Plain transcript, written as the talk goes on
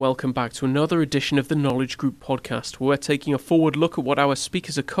Welcome back to another edition of the Knowledge Group podcast, where we're taking a forward look at what our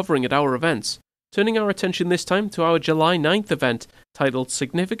speakers are covering at our events, turning our attention this time to our July 9th event titled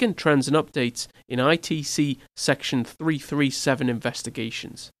Significant Trends and Updates in ITC Section 337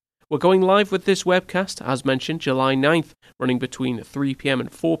 Investigations. We're going live with this webcast, as mentioned, July 9th, running between 3 p.m.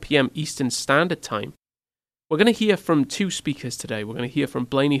 and 4 p.m. Eastern Standard Time. We're going to hear from two speakers today. We're going to hear from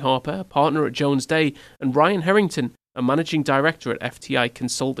Blaney Harper, a partner at Jones Day, and Ryan Harrington, a managing director at FTI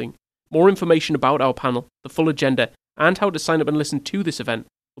Consulting. More information about our panel, the full agenda, and how to sign up and listen to this event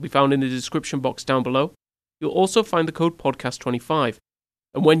will be found in the description box down below. You'll also find the code podcast25.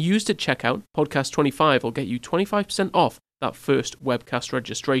 And when used at checkout, podcast25 will get you 25% off that first webcast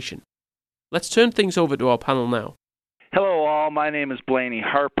registration. Let's turn things over to our panel now. Hello all, my name is Blaney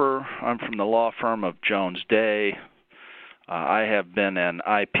Harper. I'm from the law firm of Jones Day. I have been an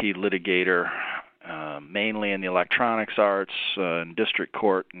IP litigator mainly in the electronics arts, in district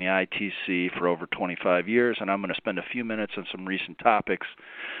court, and the ITC for over 25 years, and I'm going to spend a few minutes on some recent topics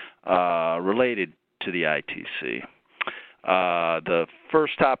related to the ITC. The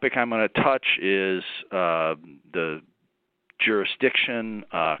first topic I'm going to touch is the jurisdiction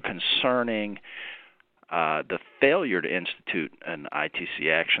concerning the failure to institute an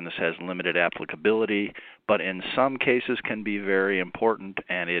ITC action. This has limited applicability, but in some cases can be very important,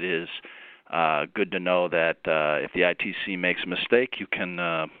 and it is good to know that if the ITC makes a mistake, you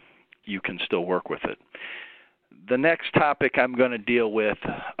can still work with it. The next topic I'm going to deal with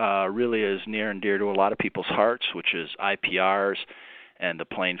really is near and dear to a lot of people's hearts, which is IPRs and the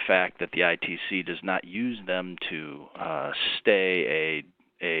plain fact that the ITC does not use them to stay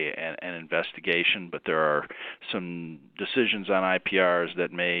an investigation, but there are some decisions on IPRs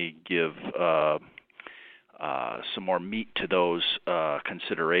that may give some more meat to those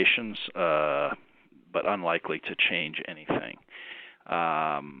considerations, but unlikely to change anything.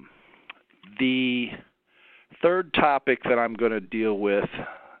 The third topic that I'm going to deal with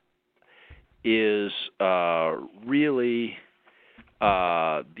is really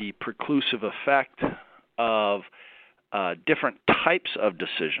the preclusive effect of different types of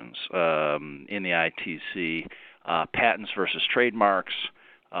decisions in the ITC, patents versus trademarks.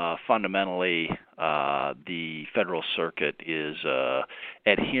 Fundamentally, the Federal Circuit is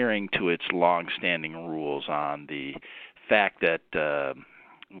adhering to its long-standing rules on the fact that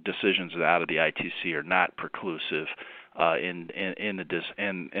decisions out of the ITC are not preclusive in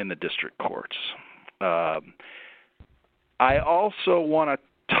the district courts. I also want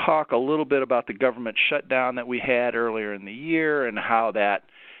to talk a little bit about the government shutdown that we had earlier in the year and how that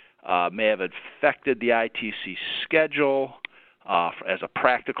may have affected the ITC schedule. As a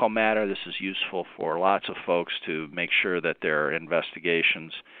practical matter, this is useful for lots of folks to make sure that their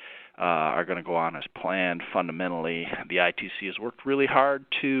investigations are going to go on as planned. Fundamentally, the ITC has worked really hard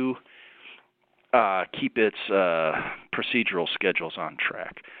to keep its procedural schedules on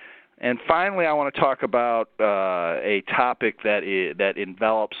track. And finally, I want to talk about a topic that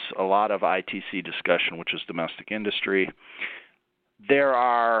envelops a lot of ITC discussion, which is domestic industry. There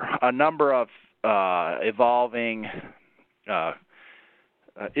are a number of evolving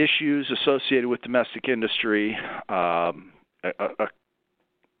issues associated with domestic industry,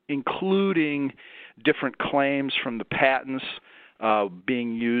 including different claims from the patents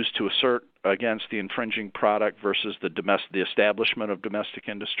being used to assert against the infringing product versus the establishment of domestic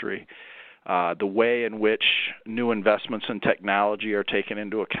industry, the way in which new investments in technology are taken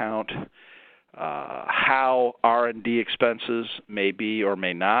into account, how R&D expenses may be or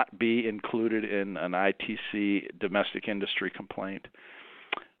may not be included in an ITC domestic industry complaint.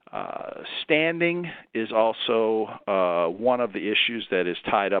 Standing is also one of the issues that is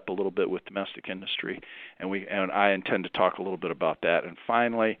tied up a little bit with domestic industry, and I intend to talk a little bit about that. And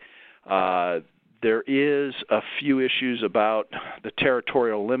finally, there is a few issues about the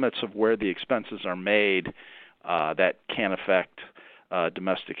territorial limits of where the expenses are made that can affect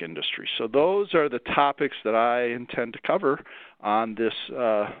domestic industry. So those are the topics that I intend to cover on this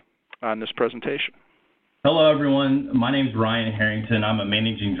presentation. Hello, everyone. My name is Ryan Harrington. I'm a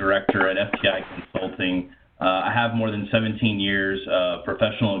managing director at FTI Consulting. I have more than 17 years of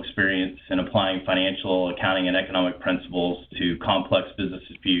professional experience in applying financial, accounting, and economic principles to complex business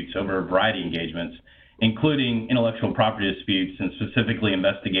disputes over a variety of engagements, including intellectual property disputes and specifically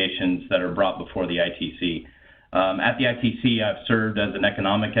investigations that are brought before the ITC. At the ITC, I've served as an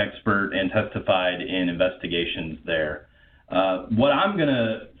economic expert and testified in investigations there. What I'm going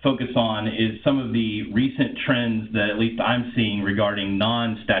to focus on is some of the recent trends that at least I'm seeing regarding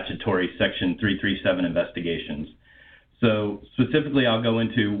non-statutory Section 337 investigations. So specifically, I'll go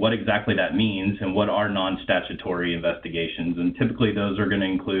into what exactly that means and what are non-statutory investigations. And typically those are going to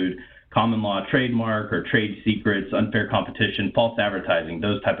include common law trademark or trade secrets, unfair competition, false advertising,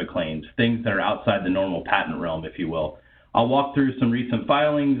 those type of claims, things that are outside the normal patent realm, if you will. I'll walk through some recent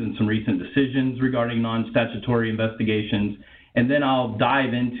filings and some recent decisions regarding non-statutory investigations, and then I'll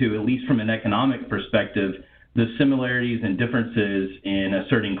dive into, at least from an economic perspective, the similarities and differences in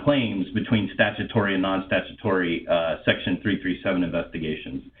asserting claims between statutory and non-statutory Section 337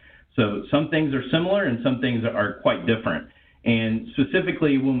 investigations. So some things are similar and some things are quite different. And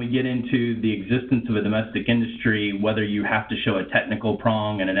specifically, when we get into the existence of a domestic industry, whether you have to show a technical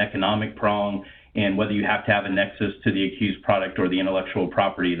prong and an economic prong, and whether you have to have a nexus to the accused product or the intellectual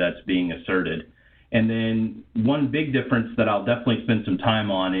property that's being asserted. And then one big difference that I'll definitely spend some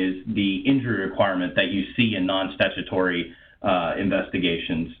time on is the injury requirement that you see in non-statutory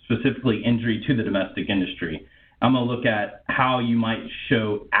investigations, specifically injury to the domestic industry. I'm going to look at how you might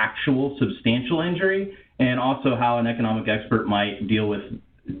show actual substantial injury, and also how an economic expert might deal with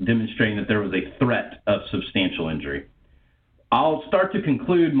demonstrating that there was a threat of substantial injury. I'll start to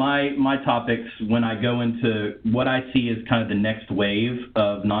conclude my topics when I go into what I see as kind of the next wave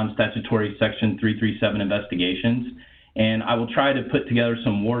of non-statutory Section 337 investigations, and I will try to put together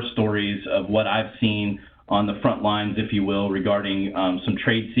some war stories of what I've seen on the front lines, if you will, regarding some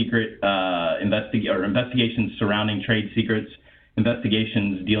trade secret investigations surrounding trade secrets,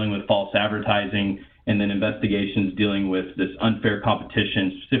 investigations dealing with false advertising, and then investigations dealing with this unfair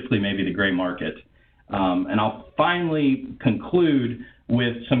competition, specifically maybe the gray market. And I'll finally conclude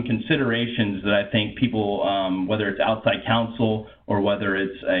with some considerations that I think people, whether it's outside counsel or whether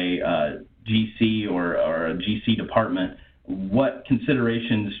it's a GC or a GC department, what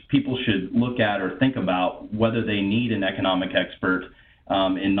considerations people should look at or think about whether they need an economic expert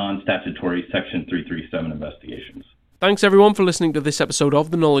in non-statutory Section 337 investigations. Thanks everyone for listening to this episode of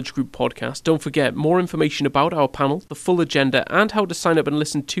the Knowledge Group podcast. Don't forget, more information about our panel, the full agenda, and how to sign up and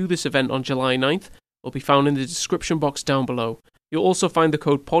listen to this event on July 9th will be found in the description box down below. You'll also find the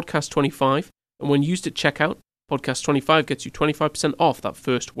code podcast25, and when used at checkout, podcast25 gets you 25% off that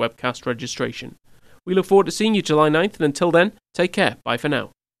first webcast registration. We look forward to seeing you July 9th, and until then, take care. Bye for now.